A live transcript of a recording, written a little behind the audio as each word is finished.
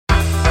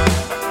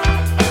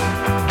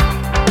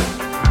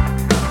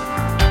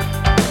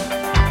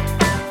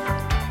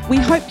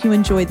hope you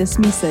enjoy this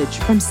message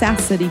from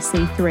South City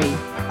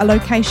C3, a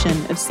location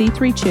of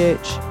C3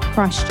 Church,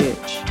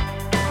 Christchurch.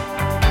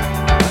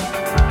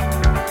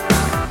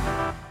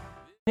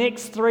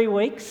 Next 3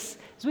 weeks,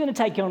 so we're going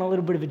to take you on a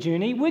little bit of a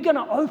journey. We're going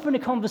to open a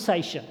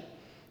conversation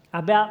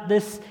about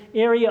this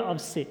area of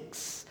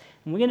sex.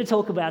 And we're going to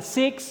talk about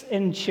sex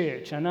in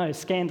church. I know,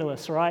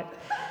 scandalous, right?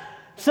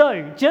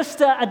 So,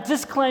 just a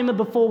disclaimer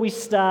before we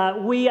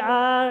start. We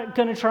are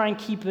going to try and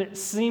keep it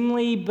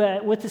seemly,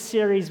 but with the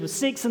series with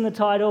sex in the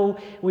title,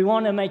 we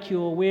want to make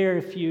you aware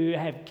if you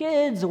have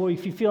kids or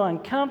if you feel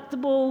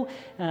uncomfortable.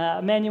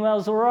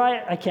 Manuel's all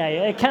right?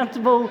 Okay,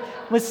 comfortable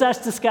with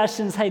such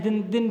discussions, hey,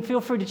 then feel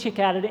free to check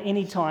out at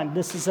any time.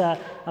 This is a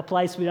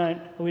place we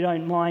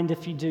don't mind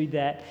if you do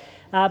that.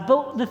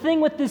 But the thing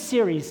with this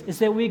series is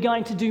that we're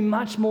going to do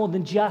much more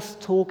than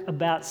just talk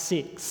about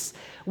sex.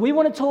 We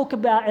want to talk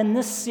about, in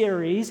this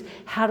series,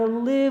 how to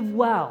live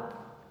well,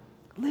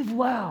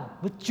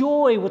 with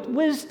joy, with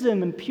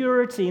wisdom and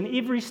purity in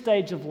every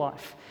stage of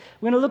life.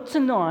 We're going to look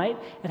tonight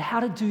at how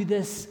to do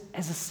this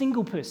as a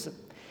single person.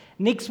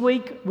 Next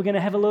week, we're going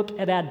to have a look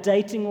at our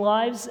dating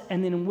lives,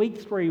 and then in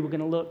week 3, we're going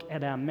to look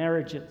at our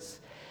marriages.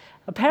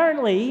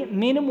 Apparently,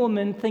 men and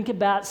women think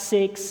about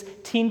sex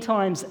 10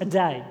 times a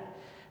day.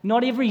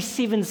 Not every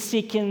 7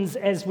 seconds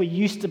as we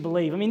used to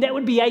believe. I mean, that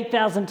would be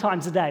 8,000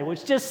 times a day,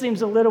 which just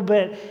seems a little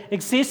bit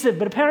excessive,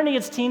 but apparently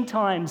it's 10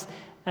 times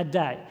a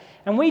day.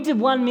 And we did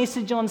one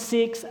message on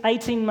sex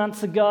 18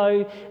 months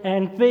ago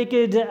and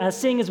figured,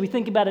 seeing as we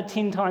think about it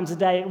 10 times a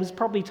day, it was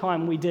probably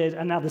time we did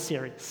another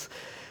series.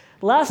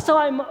 Last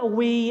time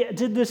we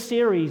did this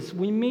series,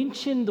 we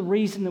mentioned the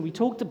reason that we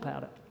talked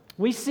about it.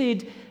 We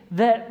said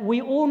that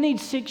we all need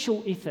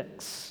sexual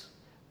ethics.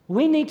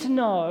 We need to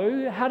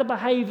know how to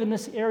behave in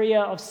this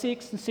area of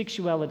sex and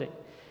sexuality.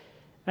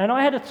 And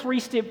I had a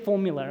 3-step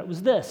formula. It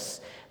was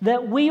this,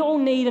 that we all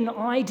need an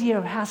idea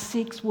of how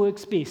sex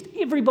works best.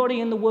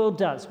 Everybody in the world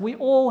does. We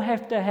all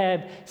have to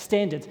have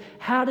standards.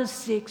 How does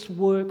sex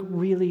work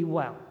really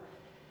well?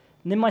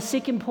 And then my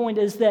second point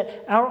is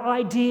that our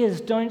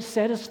ideas don't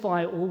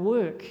satisfy or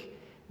work.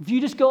 If you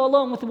just go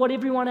along with what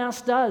everyone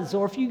else does,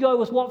 or if you go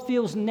with what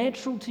feels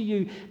natural to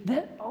you,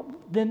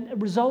 then the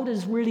result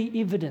is really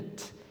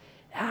evident.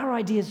 Our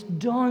ideas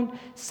don't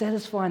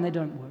satisfy and they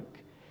don't work.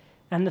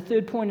 And the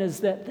third point is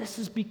that this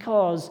is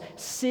because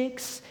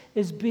sex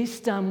is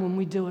best done when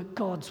we do it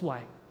God's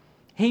way.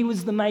 He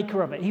was the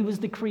maker of it. He was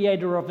the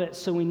creator of it,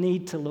 so we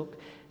need to look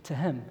to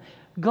Him.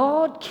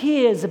 God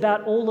cares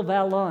about all of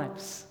our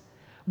lives.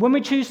 When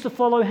we choose to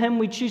follow Him,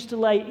 we choose to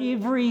lay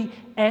every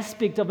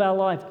aspect of our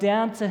life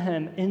down to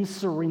Him in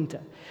surrender.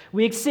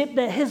 We accept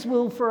that His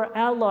will for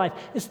our life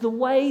is the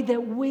way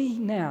that we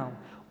now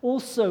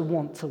also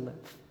want to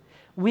live.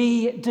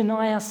 We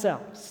deny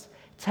ourselves,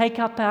 take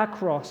up our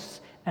cross,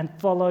 and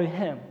follow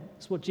Him.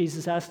 That's what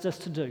Jesus asked us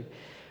to do.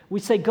 We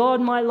say, God,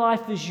 my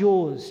life is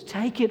yours.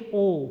 Take it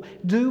all.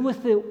 Do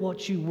with it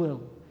what you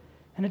will.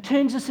 And it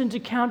turns us into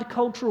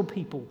countercultural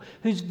people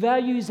whose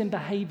values and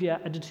behavior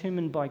are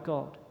determined by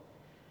God.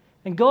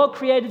 And God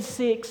created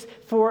sex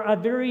for a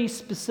very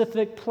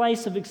specific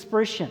place of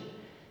expression.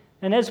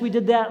 And as we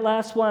did that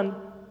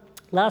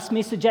last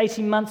message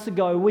 18 months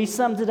ago, we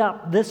summed it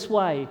up this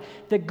way,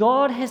 that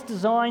God has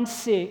designed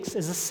sex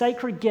as a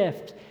sacred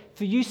gift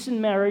for use in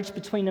marriage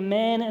between a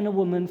man and a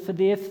woman for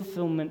their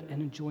fulfillment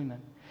and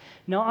enjoyment.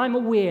 Now, I'm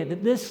aware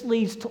that this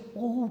leads to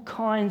all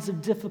kinds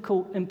of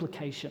difficult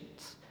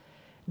implications.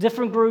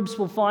 Different groups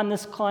will find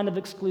this kind of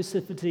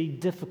exclusivity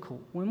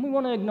difficult. When we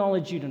want to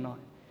acknowledge you tonight,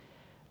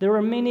 there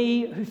are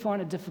many who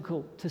find it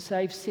difficult to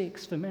save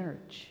sex for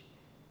marriage,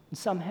 and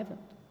some haven't.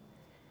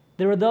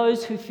 There are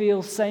those who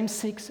feel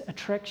same-sex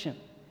attraction.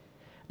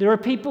 There are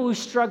people who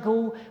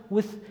struggle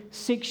with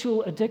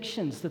sexual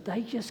addictions that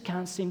they just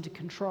can't seem to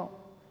control.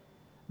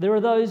 There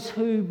are those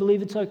who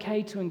believe it's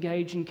okay to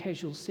engage in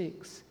casual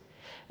sex.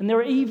 And there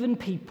are even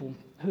people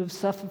who have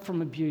suffered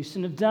from abuse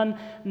and have done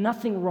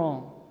nothing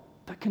wrong,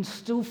 but can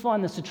still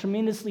find this a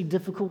tremendously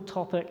difficult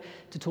topic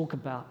to talk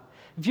about.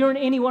 If you're in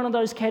any one of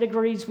those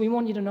categories, we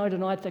want you to know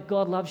tonight that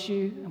God loves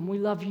you, and we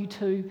love you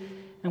too.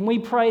 And we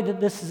pray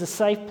that this is a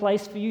safe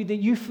place for you, that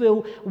you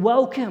feel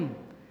welcome,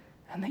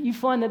 and that you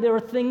find that there are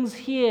things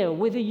here,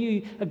 whether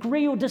you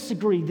agree or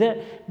disagree,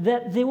 that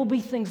there will be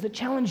things that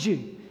challenge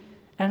you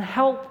and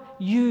help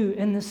you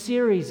in this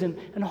series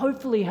and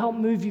hopefully help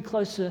move you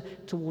closer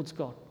towards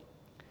God.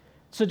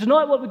 So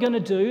tonight what we're going to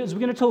do is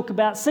we're going to talk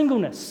about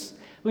singleness.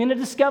 We're going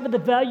to discover the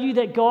value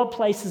that God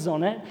places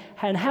on it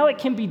and how it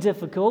can be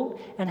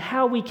difficult and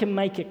how we can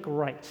make it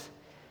great.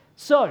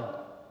 So,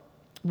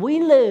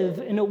 we live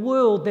in a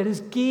world that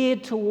is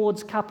geared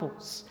towards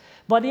couples.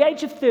 By the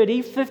age of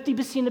 30,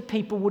 50% of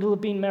people would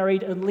have been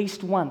married at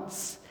least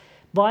once.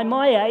 By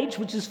my age,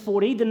 which is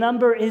 40, the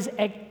number is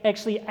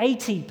actually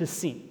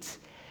 80%.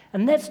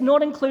 And that's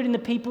not including the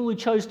people who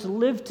chose to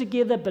live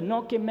together but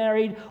not get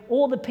married,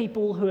 or the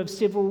people who have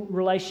several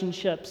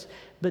relationships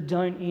but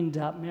don't end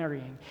up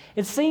marrying.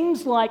 It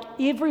seems like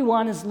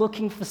everyone is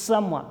looking for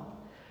someone.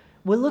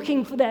 We're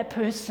looking for that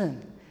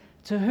person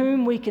to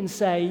whom we can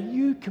say,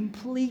 you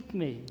complete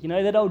me. You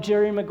know that old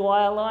Jerry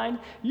Maguire line?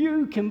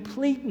 You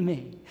complete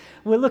me.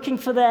 We're looking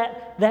for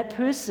that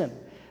person.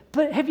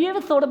 But have you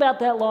ever thought about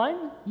that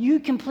line? You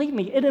complete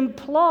me. It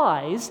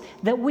implies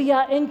that we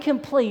are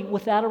incomplete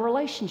without a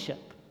relationship.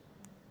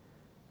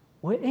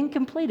 We're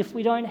incomplete if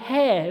we don't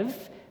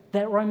have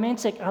that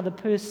romantic other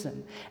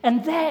person.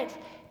 And that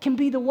can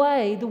be the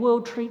way the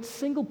world treats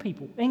single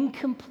people,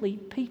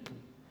 incomplete people.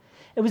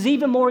 It was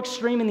even more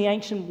extreme in the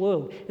ancient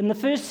world. In the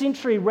first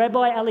century,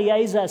 Rabbi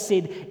Eliezer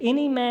said,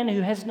 any man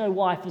who has no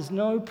wife is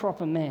no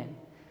proper man.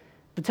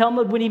 The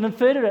Talmud went even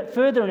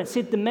further and it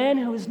said, the man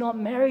who is not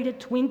married at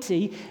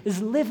 20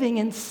 is living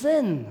in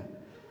sin.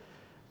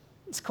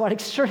 It's quite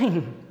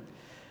extreme.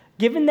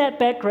 Given that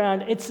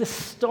background, it's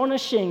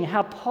astonishing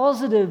how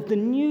positive the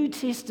New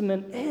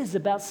Testament is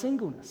about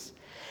singleness.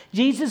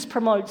 Jesus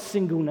promotes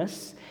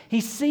singleness. He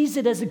sees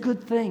it as a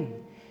good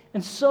thing.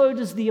 And so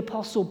does the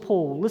Apostle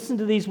Paul. Listen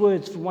to these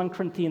words from 1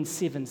 Corinthians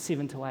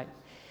 7:7-8.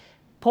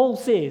 Paul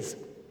says,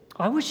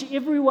 I wish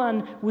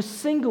everyone was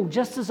single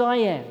just as I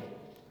am.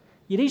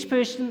 Yet each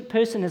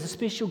person has a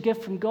special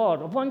gift from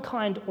God of one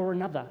kind or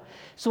another.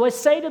 So I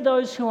say to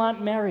those who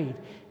aren't married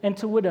and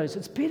to widows,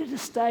 it's better to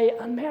stay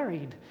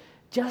unmarried,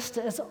 just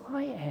as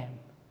I am.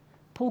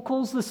 Paul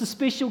calls this a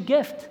special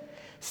gift,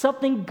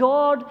 something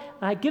God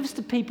gives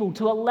to people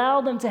to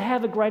allow them to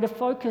have a greater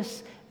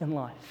focus in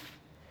life.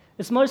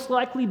 It's most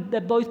likely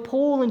that both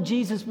Paul and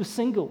Jesus were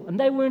single, and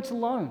they weren't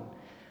alone.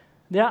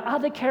 There are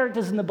other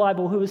characters in the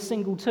Bible who were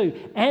single too.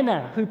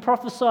 Anna, who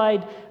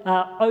prophesied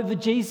over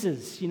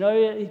Jesus. You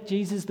know,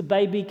 Jesus, the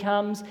baby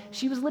comes.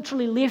 She was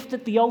literally left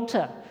at the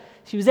altar.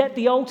 She was at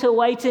the altar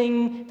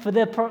waiting for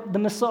the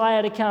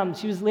Messiah to come.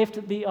 She was left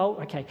at the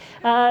altar. Okay.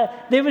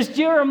 There was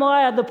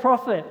Jeremiah, the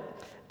prophet.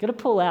 Got to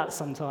pull out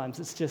sometimes.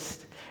 It's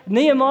just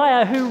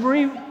Nehemiah, who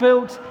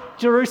rebuilt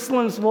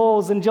Jerusalem's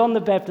walls, and John the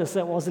Baptist.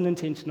 That wasn't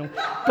intentional.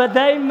 But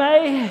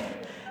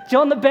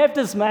John the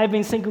Baptist may have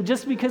been single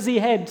just because he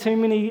ate too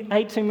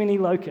many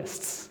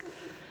locusts.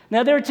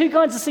 Now, there are two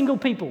kinds of single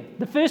people.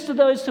 The first are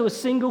those who are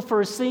single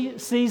for a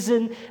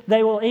season.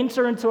 They will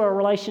enter into a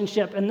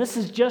relationship, and this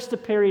is just a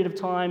period of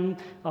time,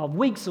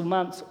 weeks or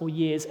months or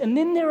years. And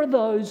then there are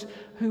those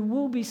who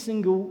will be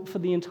single for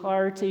the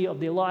entirety of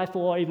their life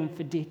or even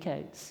for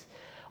decades.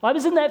 I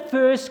was in that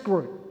first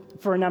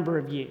group for a number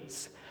of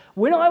years.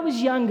 When I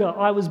was younger,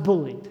 I was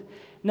bullied.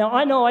 Now,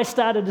 I know I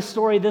started the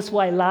story this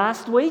way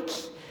last week,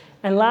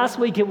 and last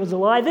week it was a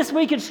lie. This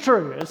week it's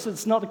true.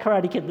 It's not the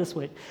Karate Kid this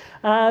week.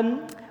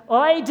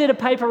 I did a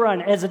paper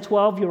run as a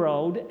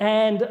 12-year-old,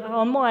 and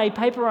on my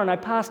paper run I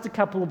passed a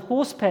couple of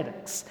horse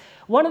paddocks.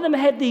 One of them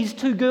had these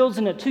two girls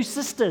in it, two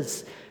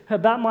sisters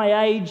about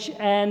my age,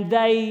 and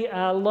they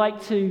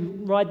liked to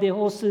ride their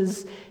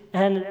horses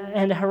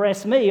and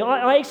harass me.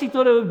 I actually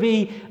thought it would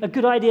be a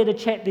good idea to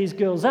chat these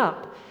girls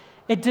up.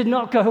 It did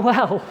not go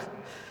well.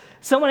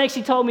 Someone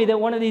actually told me that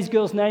one of these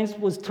girls' names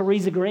was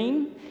Teresa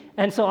Green,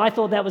 and so I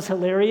thought that was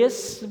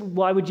hilarious.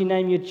 Why would you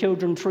name your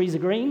children Teresa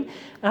Green?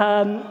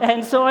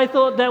 And so I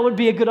thought that would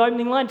be a good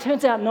opening line.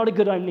 Turns out not a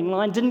good opening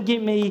line. Didn't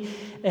get me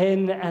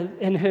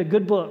in her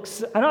good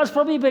books. And I was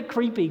probably a bit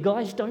creepy.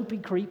 Guys, don't be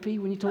creepy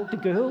when you talk to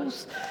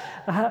girls.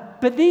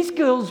 But these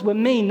girls were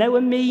mean. They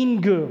were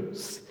mean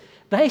girls.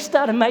 They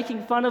started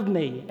making fun of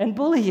me and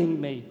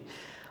bullying me.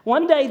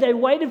 One day they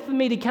waited for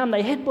me to come.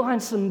 They hid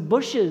behind some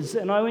bushes,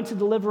 and I went to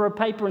deliver a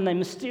paper, and they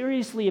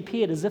mysteriously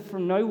appeared as if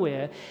from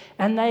nowhere,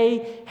 and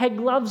they had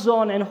gloves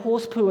on and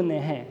horse poo in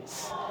their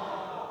hands.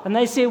 And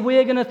they said,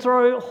 we're going to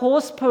throw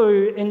horse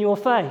poo in your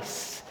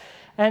face.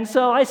 And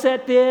so I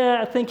sat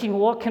there thinking,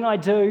 what can I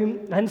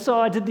do? And so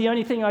I did the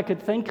only thing I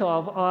could think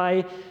of.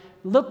 I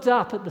looked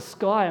up at the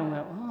sky and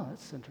went, oh,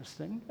 that's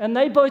interesting. And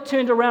they both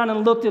turned around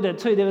and looked at it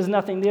too. There was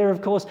nothing there,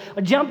 of course.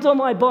 I jumped on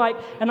my bike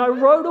and I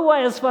rode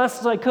away as fast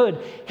as I could,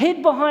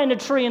 hid behind a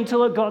tree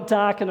until it got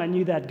dark and I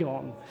knew they'd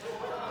gone.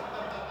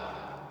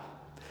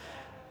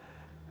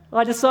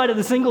 I decided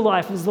the single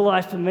life was the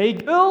life for me.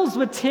 Girls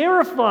were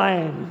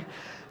terrifying.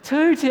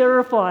 Too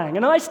terrifying.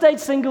 And I stayed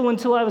single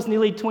until I was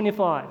nearly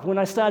 25 when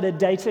I started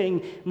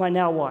dating my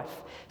now wife.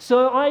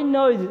 So I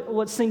know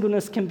what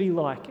singleness can be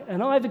like.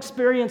 And I've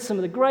experienced some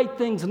of the great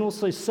things and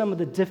also some of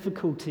the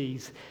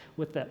difficulties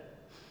with it.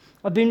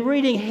 I've been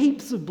reading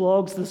heaps of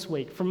blogs this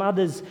week from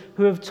others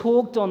who have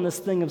talked on this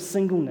thing of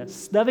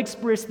singleness. They've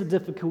expressed the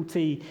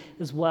difficulty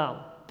as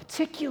well,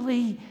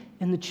 particularly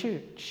in the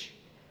church.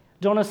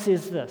 Donna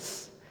says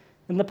this,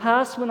 in the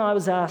past when I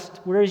was asked,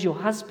 where is your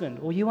husband,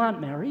 or you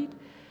aren't married,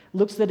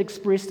 looks that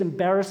expressed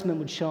embarrassment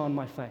would show on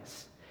my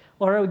face.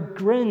 Or I would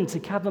grin to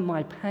cover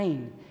my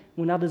pain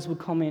when others would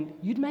comment,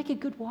 you'd make a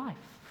good wife.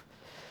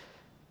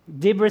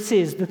 Deborah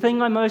says, the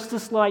thing I most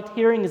disliked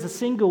hearing as a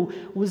single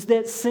was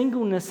that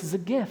singleness is a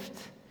gift.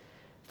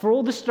 For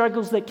all the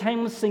struggles that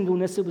came with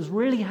singleness, it was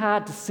really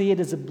hard to see it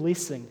as a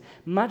blessing,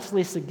 much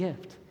less a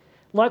gift.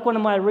 Like one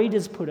of my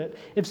readers put it,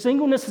 if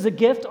singleness is a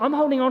gift, I'm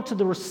holding on to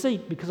the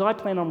receipt because I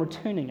plan on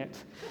returning it.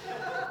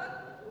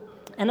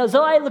 And as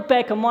I look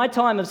back on my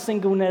time of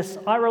singleness,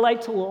 I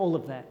relate to all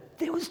of that.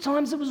 There was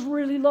times it was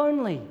really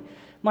lonely.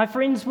 My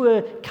friends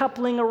were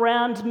coupling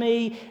around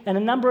me, and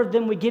a number of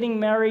them were getting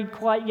married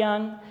quite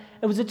young.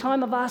 It was a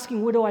time of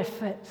asking, where do I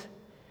fit?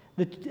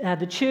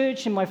 The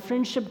church and my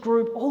friendship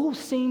group all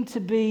seemed to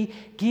be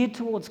geared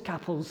towards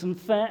couples, and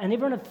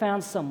everyone had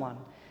found someone,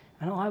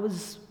 and I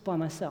was by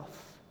myself.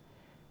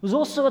 It was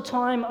also a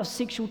time of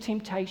sexual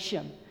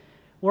temptation,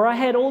 where I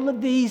had all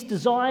of these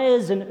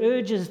desires and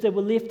urges that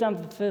were left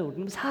unfulfilled,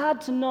 and it was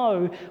hard to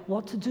know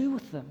what to do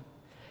with them.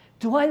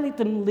 Do I let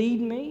them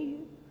lead me,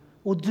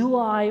 or do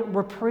I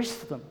repress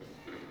them?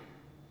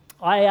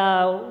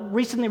 I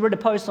recently read a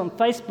post on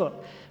Facebook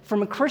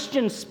from a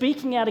Christian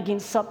speaking out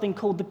against something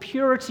called the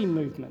purity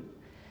movement.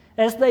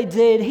 As they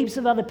did, heaps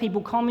of other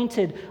people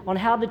commented on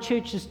how the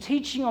church's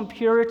teaching on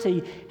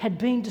purity had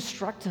been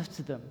destructive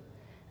to them.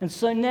 And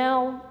so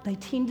now they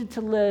tended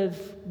to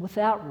live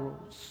without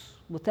rules,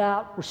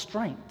 without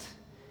restraint.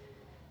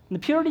 And the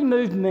purity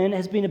movement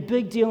has been a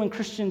big deal in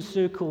Christian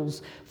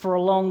circles for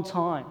a long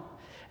time.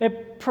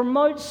 It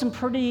promotes some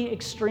pretty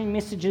extreme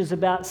messages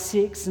about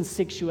sex and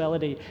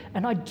sexuality,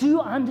 and I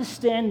do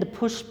understand the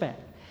pushback.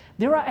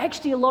 There are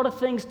actually a lot of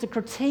things to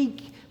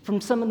critique from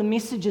some of the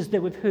messages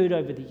that we've heard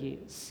over the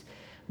years.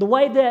 The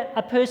way that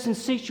a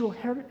person's sexual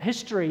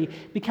history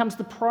becomes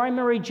the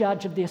primary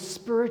judge of their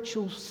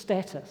spiritual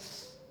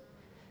status.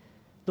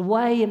 The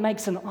way it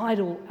makes an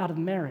idol out of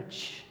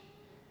marriage.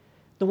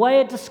 The way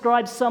it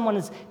describes someone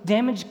as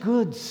damaged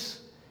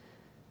goods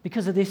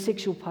because of their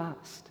sexual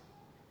past.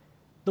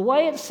 The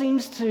way it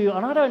seems to,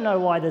 and I don't know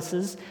why this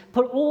is,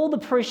 put all the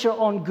pressure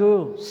on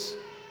girls.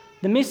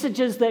 The message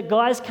is that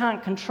guys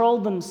can't control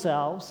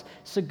themselves,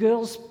 so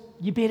girls,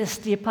 you better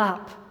step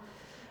up.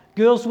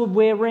 Girls would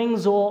wear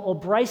rings or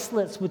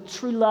bracelets with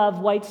true love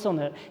weights on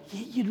it.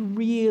 You'd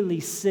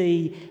really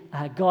see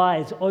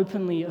guys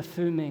openly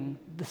affirming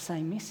the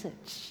same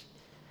message.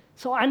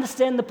 So I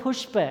understand the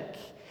pushback,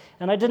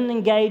 and I didn't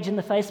engage in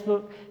the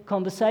Facebook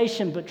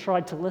conversation, but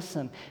tried to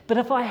listen. But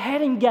if I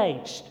had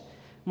engaged,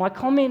 my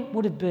comment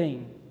would have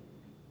been,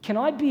 can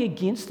I be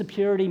against the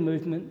purity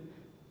movement,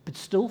 but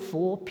still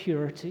for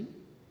purity?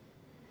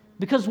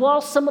 Because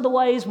while some of the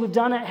ways we've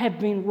done it have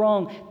been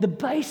wrong, the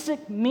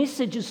basic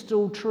message is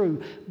still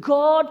true.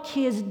 God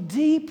cares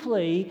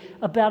deeply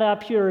about our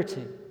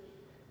purity.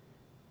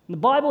 The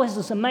Bible has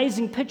this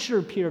amazing picture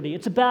of purity.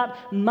 It's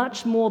about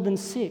much more than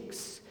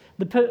sex.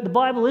 The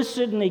Bible is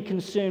certainly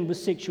concerned with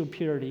sexual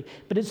purity,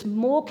 but it's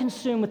more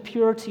concerned with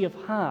purity of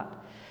heart.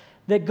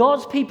 That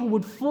God's people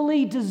would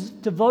fully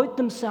devote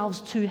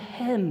themselves to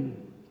Him.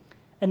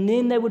 And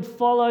then they would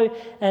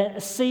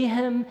see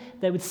Him,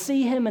 they would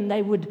see Him, and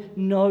they would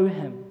know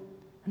Him.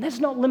 And that's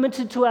not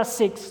limited to our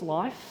sex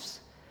lives,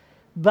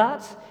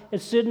 but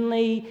it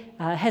certainly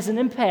has an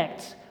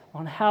impact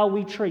on how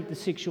we treat the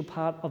sexual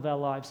part of our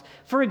lives.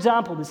 For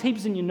example, there's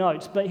heaps in your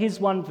notes, but here's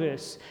one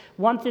verse,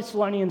 1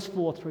 Thessalonians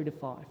 4,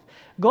 3-5.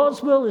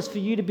 God's will is for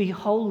you to be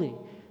holy,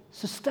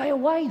 so stay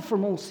away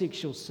from all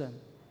sexual sin.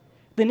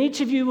 Then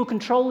each of you will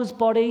control his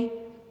body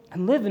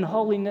and live in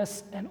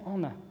holiness and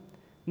honor,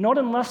 not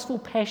in lustful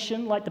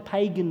passion like the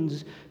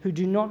pagans who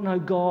do not know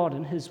God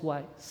and His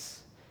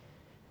ways.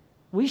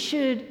 We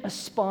should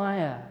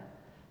aspire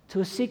to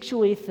a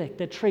sexual ethic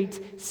that treats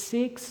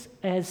sex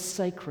as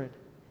sacred,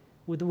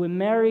 whether we're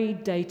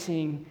married,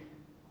 dating,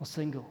 or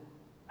single.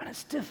 And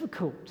it's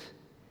difficult.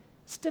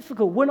 It's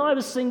difficult. When I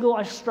was single,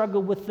 I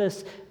struggled with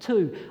this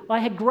too. I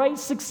had great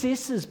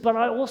successes, but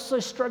I also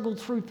struggled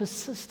through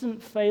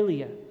persistent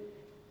failure.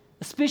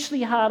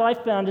 Especially hard, I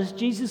found, is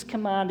Jesus'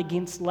 command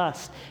against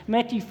lust.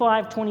 Matthew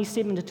 5,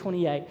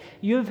 27-28.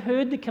 You have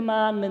heard the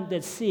commandment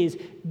that says,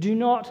 you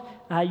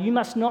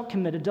must not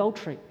commit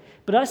adultery.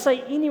 But I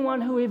say,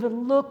 anyone who ever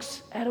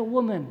looks at a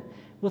woman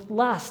with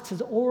lust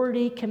has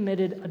already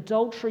committed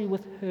adultery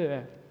with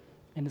her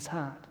in his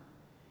heart.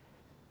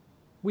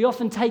 We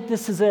often take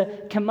this as a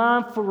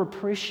command for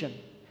repression.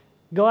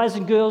 Guys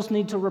and girls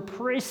need to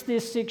repress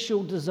their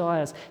sexual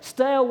desires.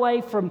 Stay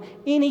away from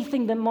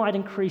anything that might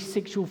increase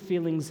sexual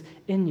feelings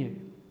in you.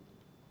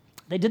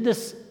 They did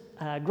this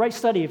great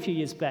study a few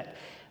years back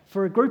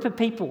for a group of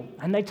people,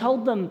 and they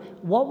told them,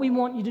 what we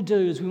want you to do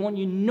is we want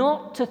you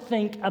not to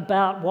think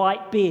about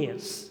white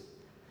bears.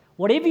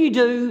 Whatever you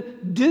do,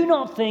 do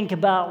not think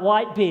about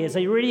white bears.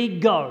 Are you ready?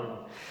 Go.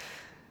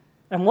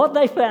 And what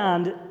they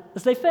found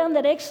is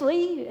that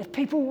actually, if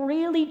people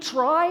really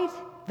tried,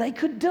 they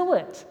could do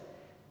it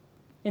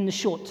in the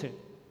short term.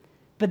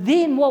 But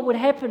then what would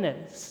happen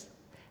is,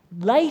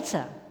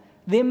 later,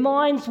 their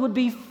minds would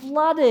be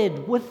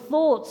flooded with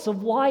thoughts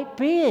of white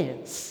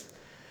bears.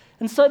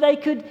 And so they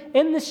could,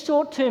 in the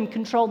short term,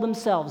 control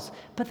themselves.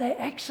 But they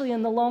actually,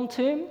 in the long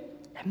term,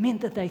 it meant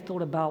that they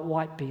thought about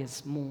white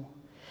bears more.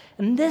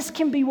 And this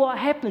can be what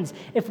happens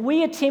if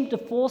we attempt to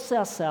force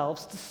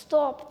ourselves to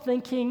stop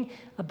thinking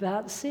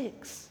about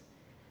sex.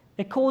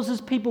 It causes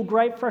people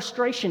great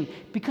frustration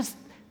because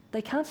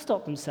they can't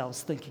stop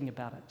themselves thinking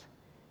about it.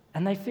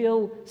 And they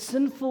feel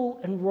sinful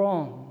and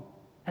wrong,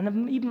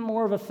 and even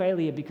more of a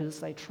failure because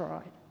they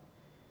tried.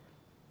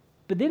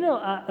 But then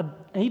an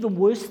even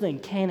worse thing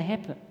can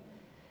happen.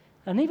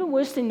 An even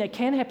worse thing that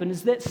can happen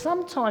is that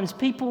sometimes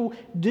people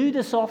do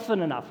this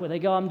often enough where they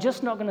go, I'm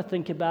just not going to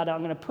think about it,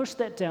 I'm going to push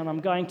that down,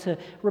 I'm going to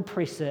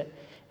repress it,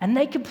 and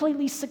they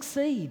completely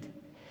succeed.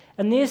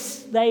 And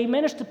they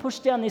manage to push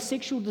down their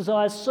sexual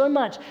desires so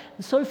much,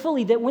 so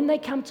fully, that when they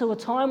come to a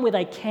time where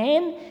they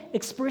can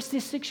express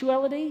their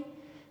sexuality,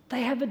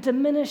 they have a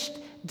diminished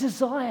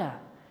desire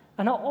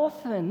and are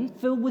often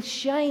filled with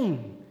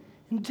shame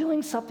in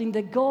doing something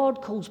that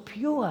God calls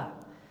pure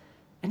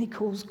and He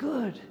calls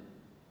good.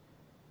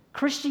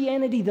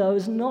 Christianity, though,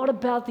 is not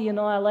about the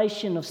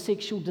annihilation of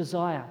sexual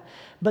desire,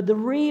 but the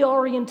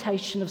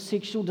reorientation of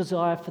sexual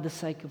desire for the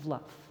sake of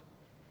love.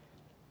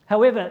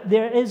 However,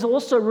 there is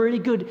also really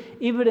good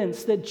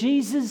evidence that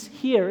Jesus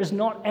here is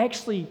not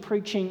actually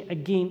preaching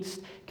against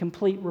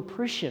complete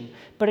repression,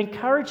 but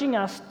encouraging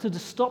us to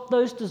stop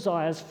those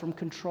desires from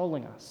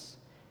controlling us.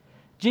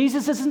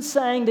 Jesus isn't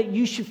saying that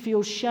you should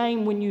feel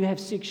shame when you have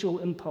sexual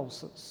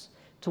impulses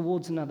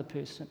towards another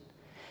person.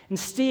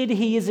 Instead,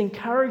 He is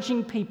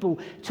encouraging people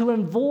to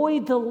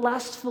avoid the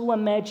lustful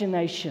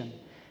imagination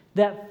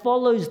that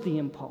follows the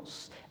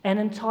impulse and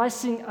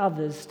enticing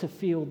others to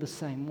feel the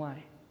same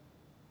way.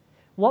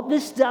 What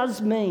this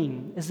does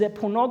mean is that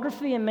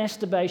pornography and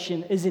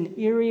masturbation is an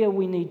area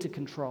we need to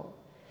control.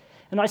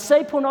 And I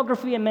say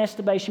pornography and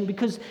masturbation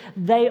because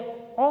they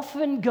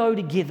often go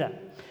together.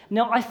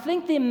 Now, I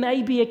think there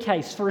may be a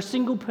case for a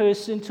single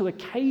person to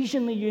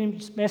occasionally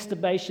use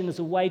masturbation as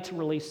a way to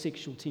release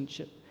sexual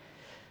tension.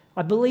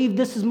 I believe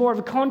this is more of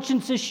a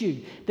conscience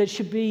issue that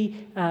should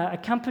be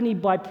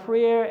accompanied by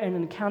prayer and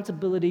an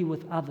accountability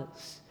with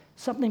others.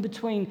 Something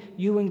between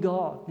you and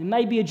God. There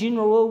may be a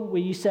general rule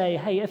where you say,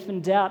 hey, if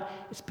in doubt,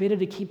 it's better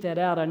to keep that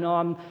out. I know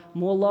I'm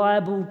more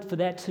liable for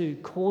that to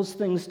cause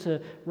things to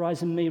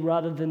rise in me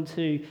rather than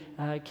to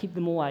keep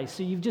them away.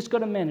 So you've just got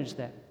to manage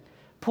that.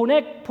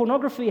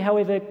 Pornography,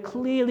 however,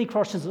 clearly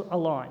crosses a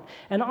line.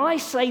 And I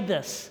say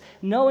this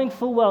knowing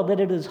full well that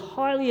it is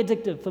highly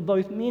addictive for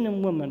both men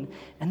and women,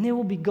 and there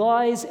will be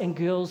guys and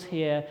girls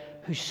here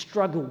who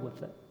struggle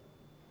with it.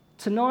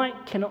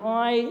 Tonight, can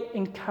I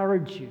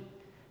encourage you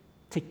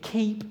to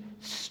keep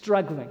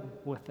struggling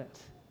with it?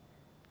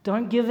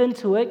 Don't give in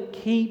to it,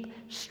 keep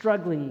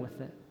struggling with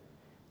it.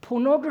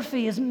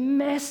 Pornography is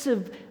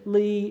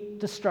massively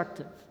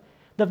destructive.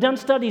 They've done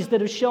studies that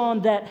have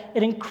shown that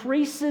it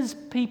increases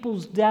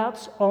people's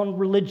doubts on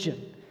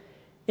religion.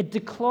 It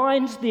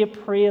declines their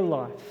prayer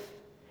life.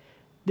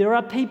 There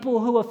are people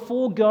who are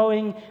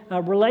foregoing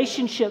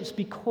relationships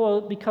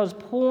because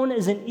porn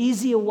is an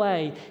easier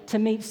way to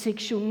meet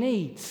sexual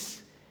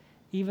needs,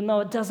 even though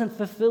it doesn't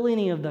fulfill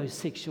any of those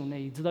sexual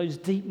needs, those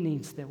deep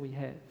needs that we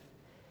have.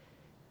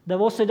 They've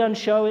also done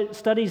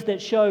studies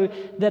that show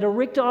that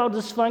erectile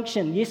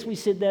dysfunction, yes, we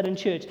said that in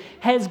church,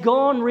 has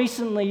gone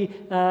recently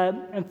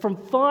from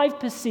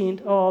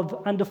 5%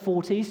 of under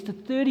 40s to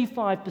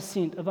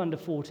 35% of under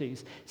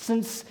 40s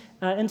since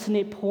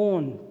internet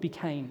porn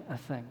became a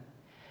thing.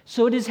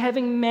 So it is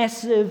having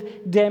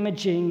massive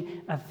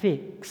damaging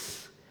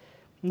effects.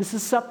 And this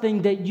is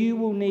something that you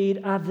will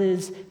need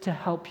others to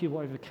help you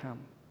overcome.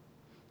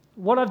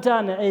 What I've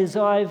done is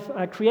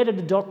I've created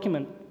a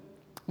document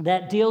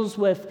that deals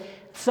with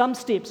some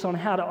steps on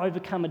how to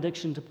overcome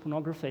addiction to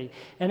pornography.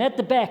 And at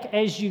the back,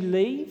 as you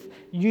leave,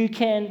 you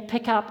can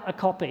pick up a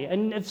copy.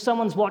 And if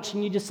someone's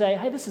watching, you just say,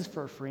 hey, this is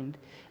for a friend.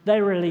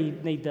 They really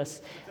need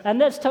this. And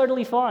that's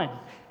totally fine.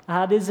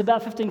 There's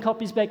about 15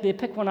 copies back there.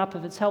 Pick one up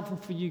if it's helpful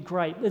for you,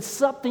 great. It's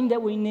something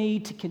that we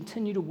need to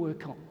continue to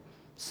work on.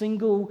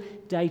 Single,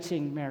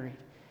 dating, married.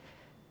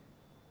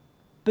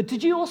 But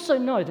did you also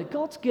know that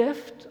God's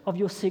gift of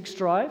your sex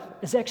drive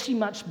is actually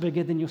much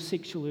bigger than your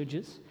sexual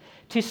urges?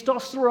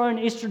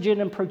 Testosterone,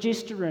 estrogen, and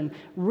progesterone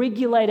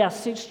regulate our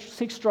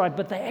sex drive,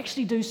 but they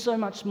actually do so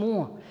much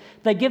more.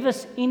 They give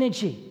us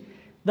energy.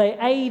 They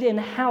aid in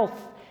health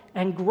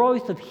and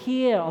growth of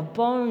hair, of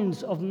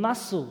bones, of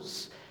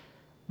muscles.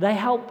 They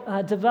help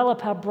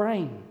develop our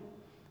brain.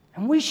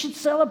 And we should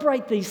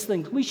celebrate these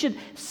things. We should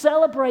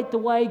celebrate the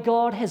way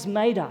God has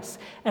made us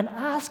and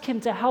ask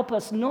Him to help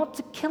us not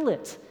to kill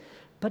it,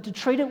 but to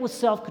treat it with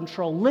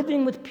self-control,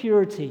 living with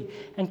purity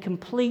and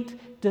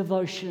complete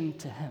devotion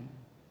to Him.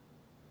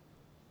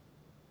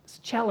 It's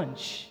a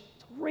challenge.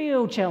 It's a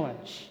real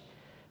challenge,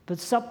 but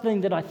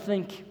something that I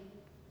think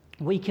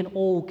we can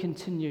all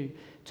continue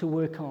to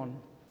work on.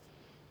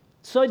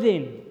 So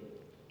then,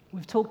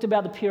 we've talked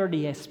about the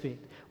purity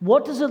aspect.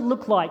 What does it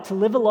look like to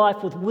live a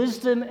life with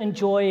wisdom and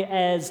joy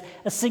as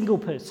a single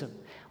person?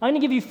 I'm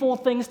going to give you 4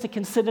 things to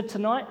consider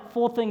tonight,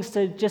 4 things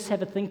to just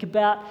have a think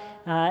about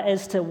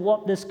as to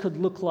what this could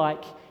look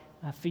like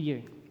for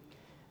you.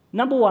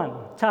 Number 1,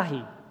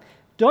 tahi.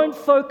 Don't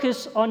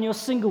focus on your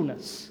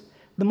singleness.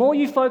 The more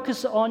you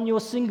focus on your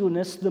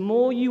singleness, the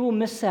more you will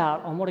miss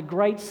out on what a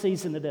great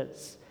season it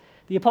is.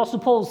 The Apostle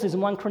Paul says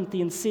in 1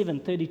 Corinthians 7,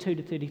 32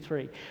 to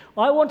 33,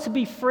 I want to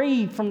be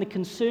free from the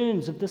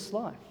concerns of this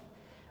life.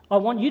 I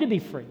want you to be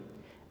free.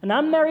 An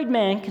unmarried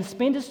man can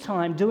spend his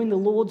time doing the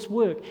Lord's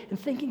work and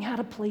thinking how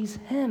to please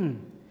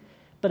Him.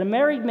 But a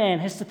married man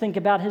has to think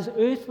about his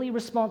earthly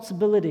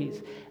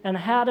responsibilities and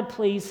how to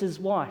please his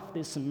wife.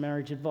 There's some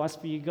marriage advice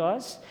for you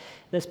guys.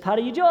 That's part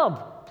of your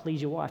job.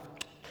 Please your wife.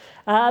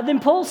 Then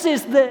Paul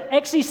says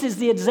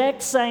the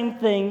exact same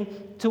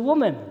thing to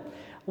women.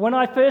 When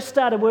I first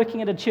started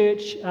working at a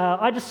church,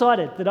 I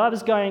decided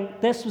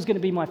that this was going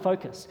to be my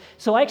focus.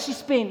 So I actually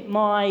spent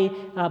my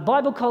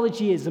Bible college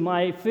years and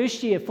my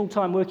first year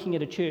full-time working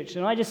at a church.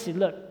 And I just said,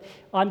 look,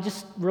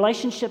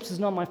 relationships is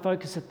not my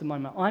focus at the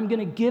moment. I'm going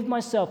to give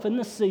myself in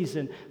this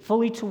season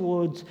fully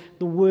towards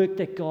the work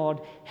that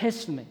God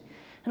has for me.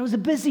 And it was a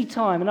busy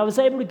time, and I was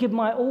able to give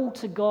my all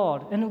to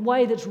God in a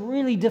way that's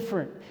really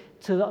different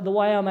to the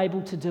way I'm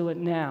able to do it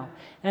now.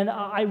 And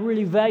I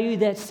really value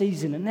that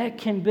season, and that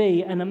can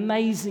be an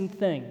amazing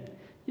thing.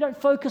 You don't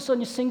focus on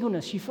your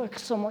singleness, you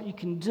focus on what you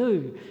can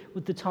do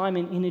with the time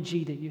and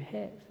energy that you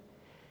have.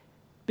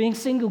 Being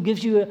single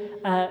gives you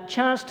a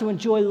chance to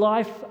enjoy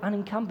life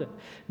unencumbered.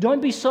 Don't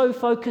be so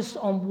focused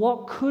on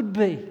what could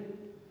be.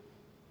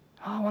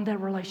 Oh, I want that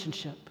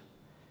relationship.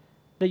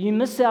 That you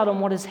miss out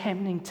on what is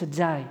happening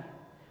today.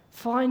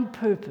 Find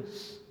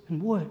purpose in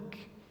work,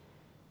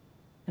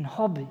 in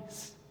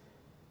hobbies,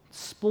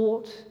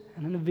 sport,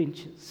 and in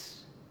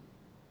adventures.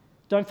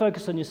 Don't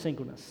focus on your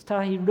singleness.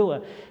 Tahi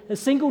rua.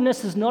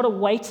 Singleness is not a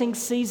waiting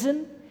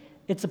season,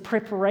 it's a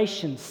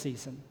preparation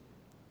season.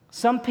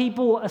 Some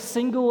people are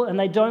single and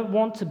they don't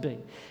want to be.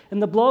 In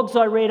the blogs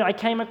I read, I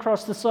came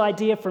across this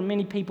idea from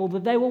many people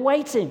that they were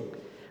waiting,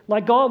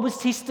 like God was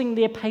testing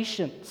their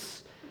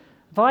patience.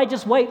 If I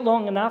just wait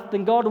long enough,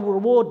 then God will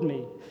reward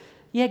me.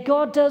 Yeah,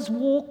 God does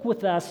walk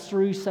with us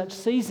through such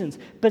seasons,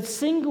 but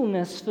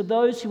singleness for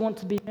those who want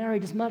to be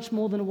married is much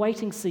more than a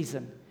waiting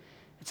season.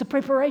 It's a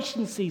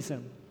preparation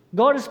season.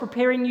 God is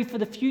preparing you for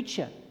the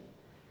future.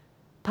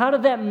 Part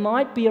of that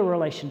might be a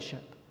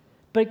relationship,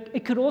 but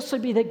it could also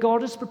be that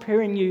God is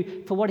preparing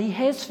you for what He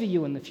has for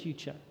you in the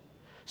future.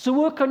 So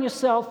work on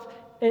yourself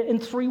in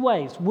 3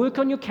 ways. Work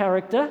on your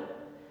character,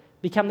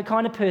 become the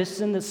kind of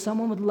person that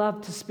someone would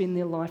love to spend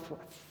their life with.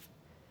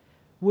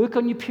 Work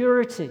on your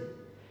purity.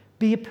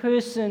 Be a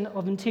person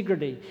of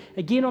integrity.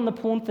 Again, on the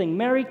porn thing,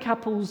 married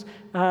couples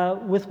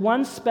with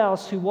one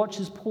spouse who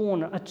watches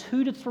porn are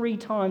 2 to 3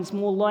 times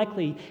more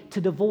likely to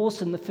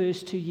divorce in the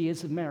first 2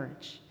 years of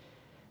marriage.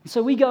 And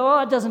so we go,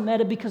 it doesn't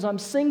matter because I'm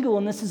single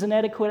and this is an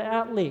adequate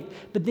outlet.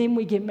 But then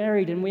we get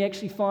married and we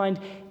actually find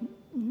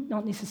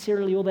not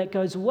necessarily all that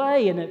goes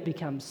away and it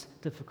becomes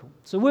difficult.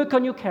 So work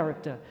on your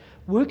character,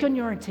 work on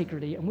your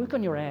integrity, and work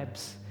on your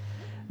abs.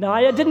 Now,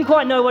 I didn't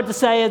quite know what to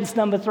say in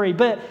number 3,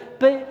 but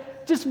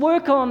just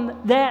work on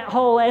that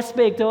whole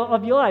aspect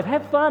of your life.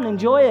 Have fun,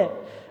 enjoy it.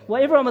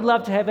 Well, everyone would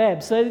love to have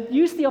abs, so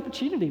use the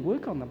opportunity,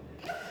 work on them.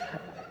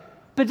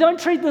 But don't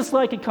treat this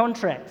like a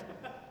contract.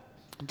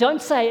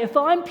 Don't say, if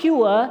I'm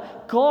pure,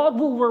 God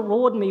will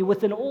reward me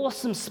with an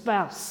awesome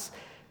spouse,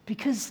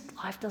 because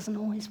life doesn't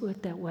always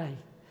work that way.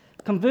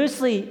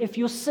 Conversely, if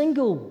you're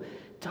single,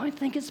 don't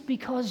think it's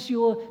because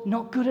you're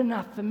not good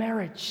enough for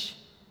marriage.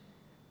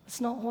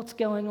 That's not what's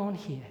going on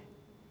here.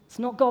 It's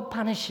not God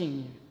punishing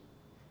you.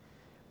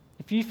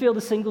 If you feel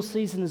the single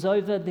season is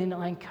over, then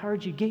I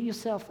encourage you, get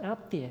yourself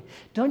out there.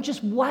 Don't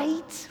just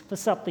wait for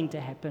something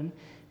to happen.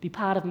 Be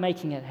part of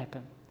making it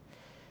happen.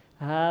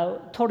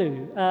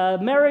 Toru,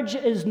 marriage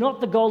is not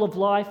the goal of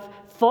life.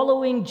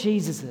 Following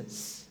Jesus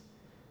is.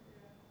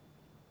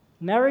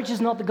 Marriage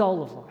is not the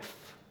goal of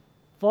life.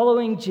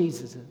 Following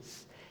Jesus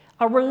is.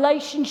 A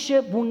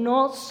relationship will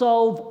not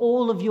solve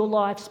all of your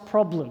life's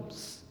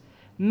problems.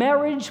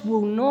 Marriage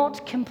will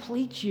not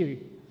complete you.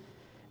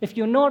 If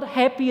you're not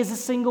happy as a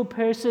single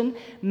person,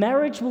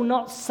 marriage will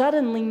not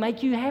suddenly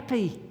make you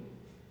happy.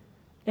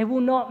 It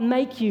will not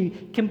make you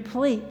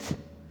complete.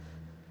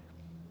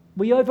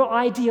 We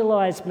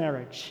over-idealize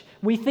marriage.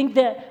 We think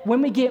that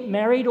when we get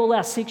married, all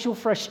our sexual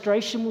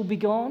frustration will be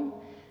gone.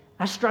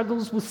 Our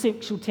struggles with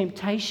sexual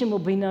temptation will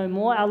be no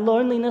more. Our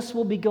loneliness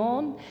will be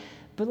gone.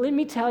 But let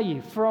me tell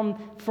you, from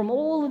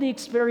all of the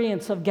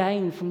experience I've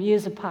gained from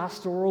years of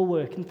pastoral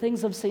work and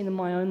things I've seen in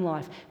my own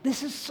life,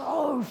 this is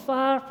so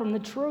far from the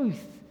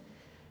truth.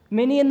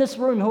 Many in this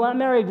room who are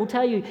married will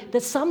tell you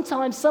that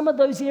sometimes some of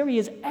those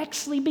areas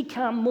actually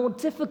become more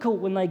difficult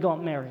when they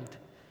got married.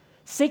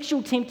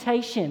 Sexual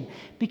temptation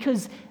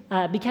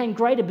became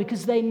greater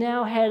because they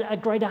now had a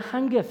greater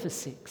hunger for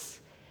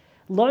sex.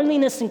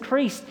 Loneliness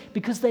increased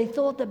because they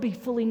thought they'd be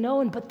fully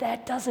known, but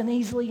that doesn't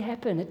easily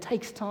happen. It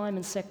takes time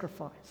and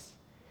sacrifice.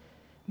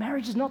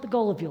 Marriage is not the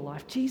goal of your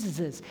life. Jesus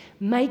is.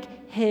 Make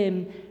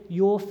Him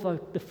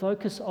the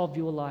focus of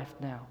your life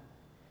now.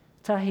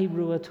 Tahi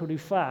rua toru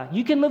wha.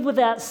 You can live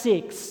without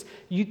sex.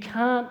 You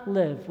can't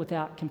live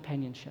without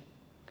companionship.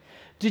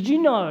 Did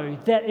you know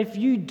that if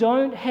you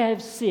don't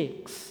have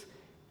sex,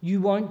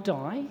 you won't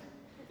die?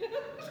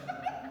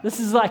 This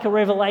is like a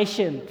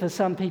revelation for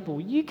some people.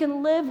 You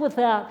can live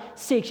without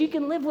sex. You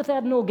can live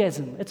without an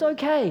orgasm. It's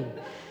okay.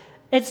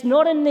 It's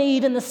not a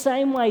need in the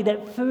same way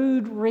that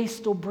food,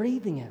 rest, or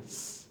breathing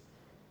is.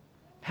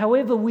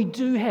 However, we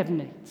do have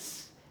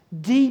needs,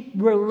 deep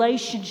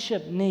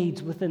relationship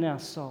needs within our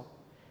soul.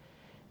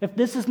 If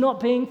this is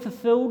not being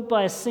fulfilled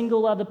by a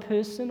single other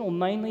person or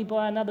mainly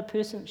by another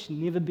person, it should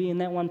never be in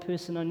that one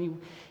person only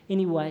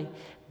anyway.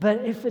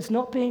 But if it's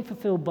not being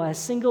fulfilled by a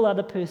single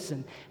other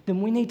person,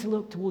 then we need to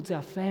look towards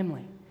our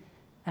family,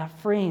 our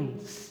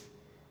friends,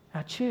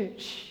 our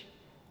church,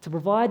 to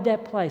provide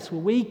that place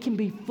where we can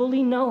be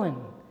fully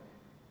known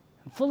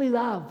and fully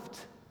loved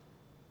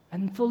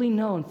and fully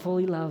know and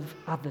fully love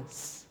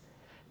others.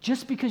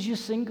 Just because you're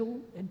single,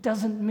 it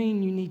doesn't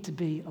mean you need to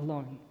be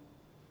alone.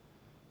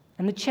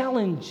 And the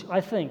challenge, I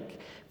think,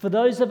 for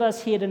those of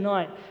us here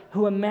tonight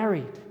who are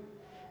married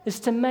is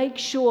to make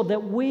sure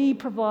that we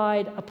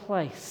provide a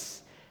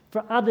place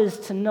for others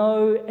to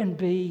know and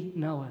be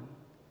known,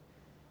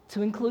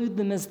 to include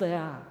them as they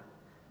are,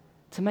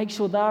 to make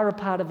sure they're a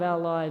part of our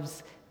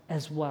lives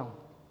as well.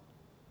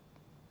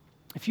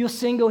 If you're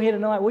single here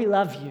tonight, we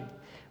love you,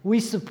 we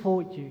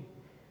support you,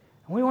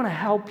 and we want to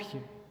help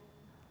you.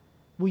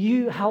 Will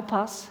you help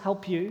us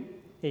help you?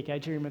 There you go,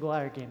 Jerry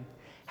Maguire again.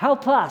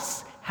 Help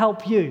us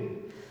help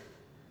you.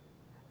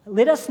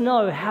 Let us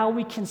know how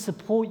we can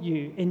support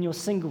you in your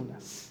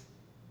singleness.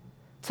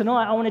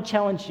 Tonight, I want to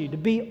challenge you to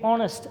be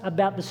honest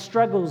about the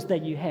struggles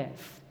that you have.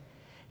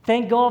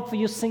 Thank God for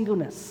your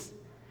singleness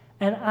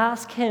and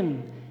ask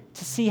Him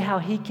to see how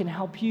He can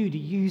help you to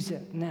use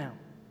it now.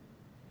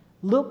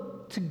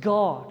 Look to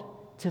God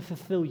to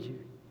fulfill you,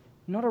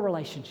 not a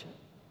relationship.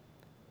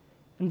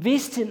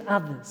 Invest in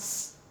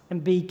others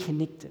and be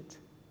connected.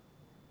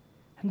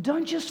 And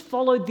don't just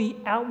follow the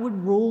outward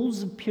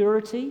rules of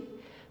purity,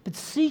 but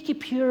seek a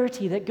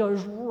purity that goes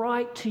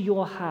right to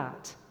your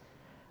heart.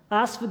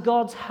 Ask for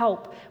God's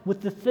help with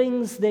the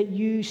things that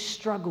you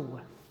struggle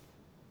with.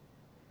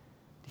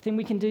 Do you think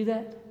we can do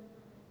that?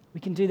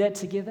 We can do that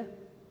together?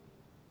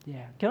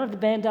 Yeah. Can I have the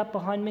band up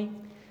behind me?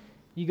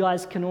 You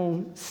guys can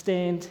all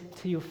stand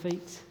to your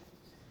feet.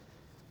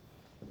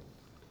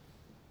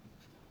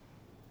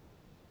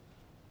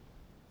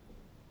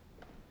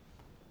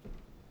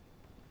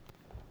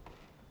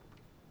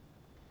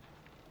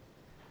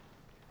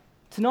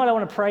 Tonight I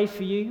want to pray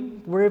for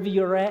you, wherever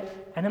you're at,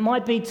 and it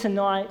might be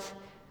tonight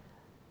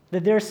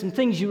that there are some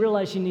things you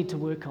realize you need to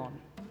work on.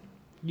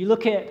 You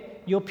look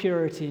at your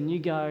purity and you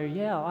go,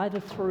 yeah, either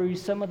through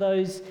some of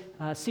those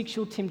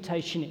sexual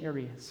temptation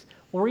areas,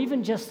 or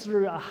even just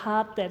through a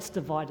heart that's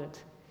divided.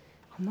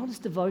 I'm not as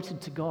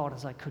devoted to God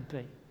as I could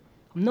be.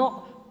 I'm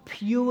not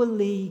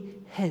purely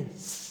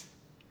His.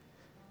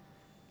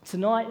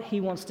 Tonight,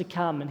 He wants to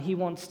come and He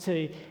wants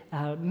to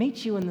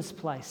meet you in this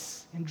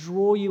place and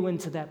draw you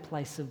into that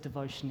place of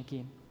devotion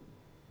again.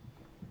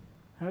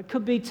 And it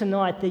could be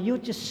tonight that you're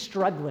just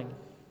struggling.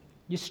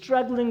 You're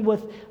struggling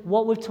with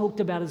what we've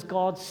talked about as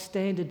God's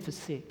standard for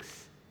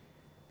sex.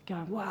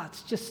 Going, wow,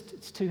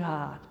 it's too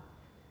hard.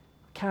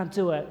 I can't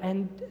do it.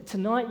 And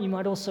tonight, you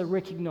might also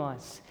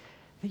recognize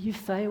that you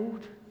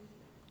failed.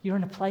 You're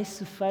in a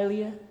place of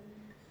failure,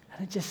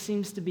 and it just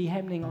seems to be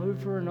happening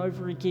over and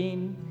over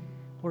again.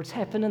 Or it's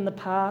happened in the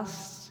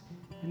past,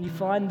 and you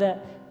find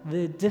that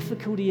the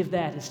difficulty of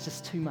that is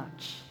just too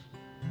much.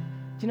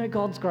 Do you know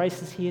God's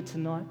grace is here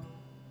tonight?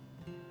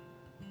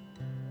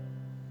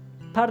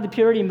 Part of the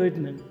purity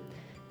movement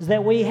is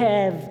that we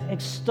have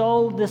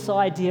extolled this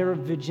idea of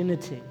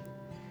virginity.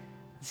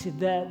 Said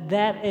that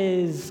that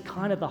is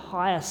kind of the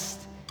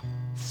highest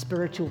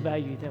spiritual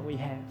value that we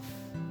have.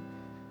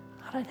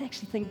 I don't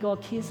actually think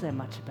God cares that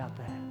much about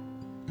that.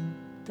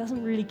 He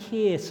doesn't really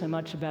care so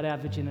much about our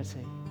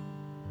virginity.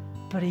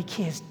 But He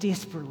cares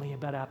desperately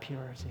about our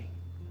purity.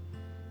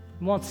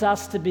 He wants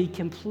us to be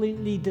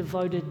completely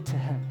devoted to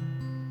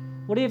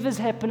Him. Whatever's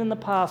happened in the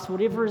past,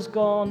 whatever is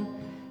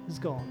gone, is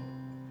gone.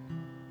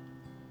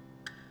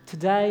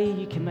 Today,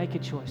 you can make a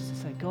choice to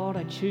say, God,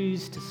 I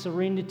choose to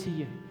surrender to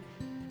You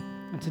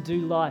and to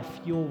do life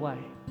Your way.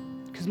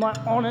 Because my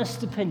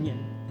honest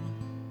opinion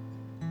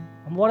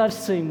and what I've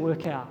seen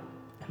work out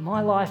in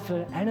my life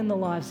and in the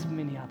lives of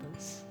many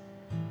others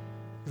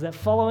is that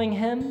following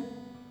Him,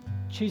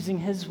 choosing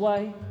His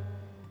way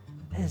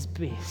is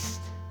best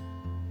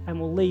and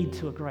will lead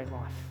to a great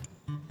life.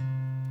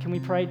 Can we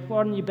pray?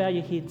 Why don't you bow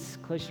your heads,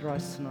 close your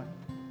eyes tonight.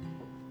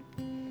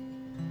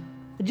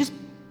 And just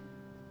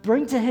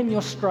bring to Him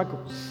your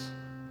struggles.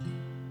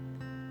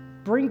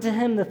 Bring to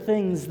Him the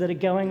things that are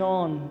going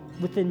on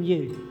within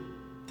you.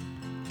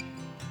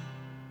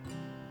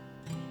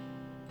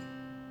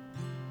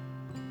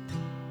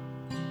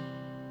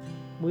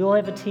 We all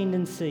have a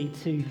tendency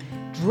to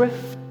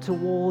drift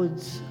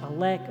towards a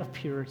lack of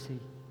purity.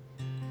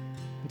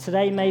 And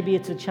today maybe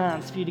it's a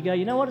chance for you to go,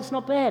 you know what, it's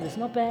not bad.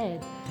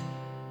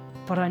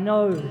 But I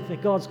know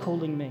that God's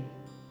calling me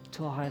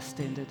to a higher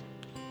standard.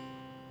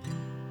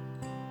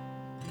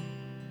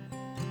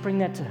 Bring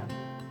that to Him.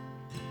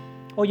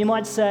 Or you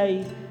might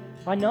say,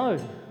 I know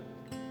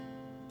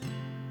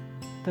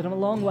that I'm a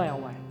long way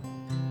away.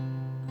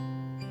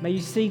 May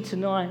you see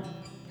tonight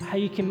how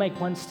you can make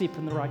one step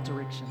in the right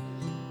direction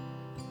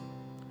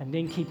and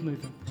then keep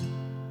moving.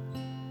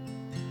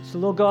 So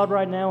Lord God,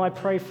 right now I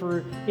pray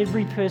for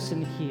every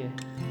person here,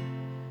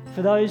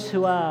 for those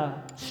who are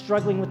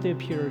struggling with their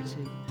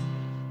purity.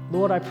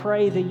 Lord, I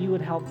pray that you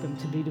would help them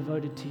to be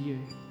devoted to you.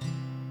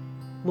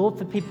 Lord,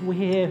 for people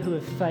here who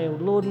have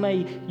failed, Lord, may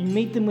you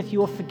meet them with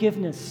your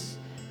forgiveness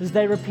as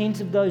they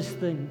repent of those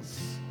things.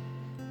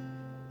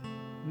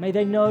 May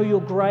they know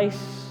your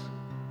grace,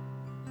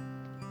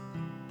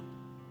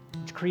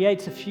 which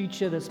creates a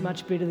future that's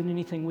much better than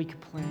anything we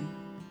could plan.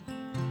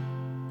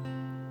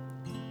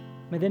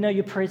 May they know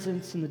your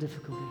presence in the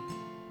difficulty.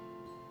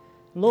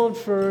 Lord,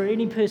 for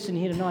any person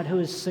here tonight who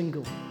is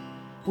single,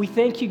 we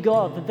thank you,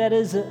 God, that that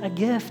is a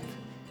gift.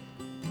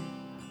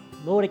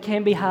 Lord, it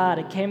can be hard,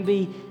 it can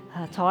be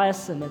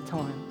tiresome at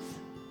times,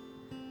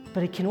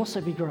 but it can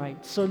also be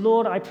great. So,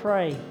 Lord, I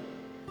pray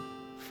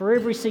for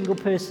every single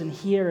person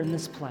here in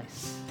this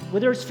place,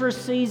 whether it's for a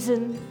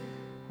season,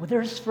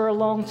 whether it's for a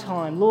long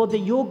time, Lord, that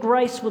your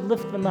grace would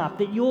lift them up,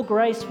 that your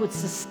grace would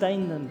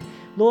sustain them.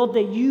 Lord,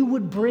 that you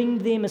would bring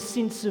them a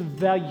sense of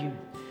value,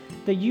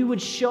 that you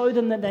would show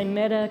them that they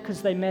matter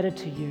because they matter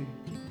to you.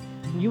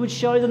 And you would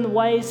show them the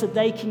ways that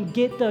they can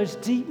get those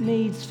deep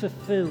needs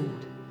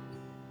fulfilled,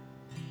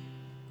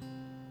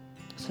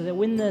 so that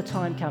when the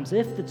time comes,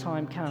 if the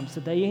time comes,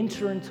 that they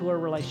enter into a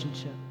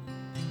relationship.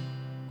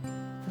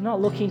 They're not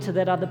looking to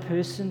that other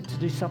person to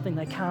do something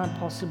they can't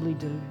possibly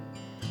do,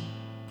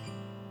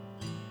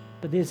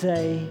 but there's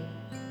an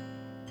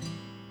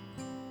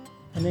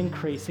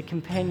increase, a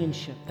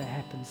companionship that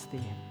happens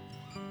there.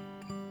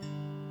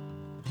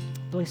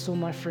 Bless all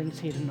my friends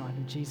here tonight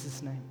in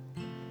Jesus' name.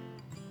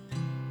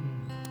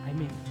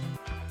 Amen.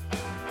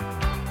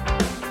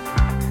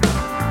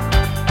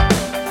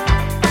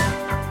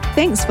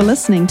 Thanks for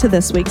listening to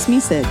this week's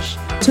message.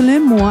 To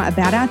learn more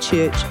about our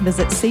church,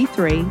 visit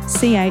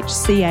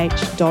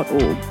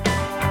c3chch.org.